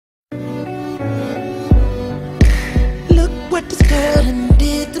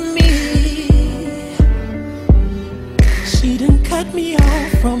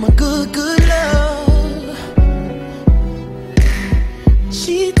from a good love.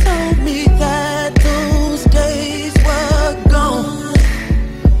 She told me that those days were gone.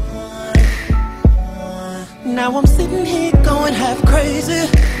 Now I'm sitting here going half crazy,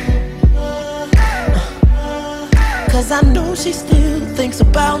 'cause I know she still thinks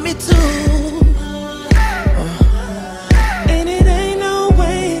about me too. And it ain't no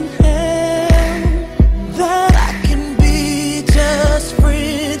way in hell that I can be just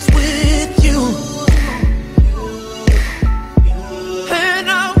friends with you. And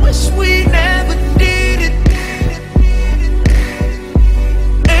I wish we never did it.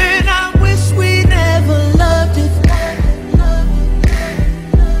 And I wish we never loved it.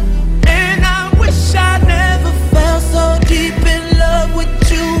 And I wish I never fell so deep in love with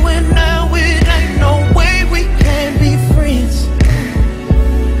you. And now it ain't no way we can be friends.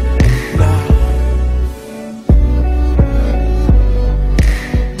 Nah.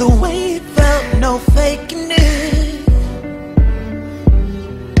 The way it felt, no faking it.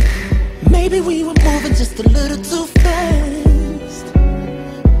 Maybe we were moving just a little too fast,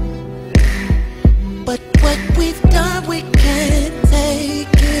 but what we've done, we can't take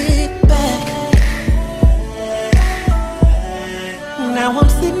it back. Now I'm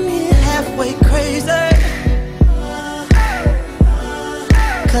sitting here halfway crazy,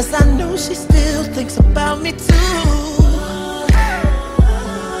 'cause I know she still thinks about me too.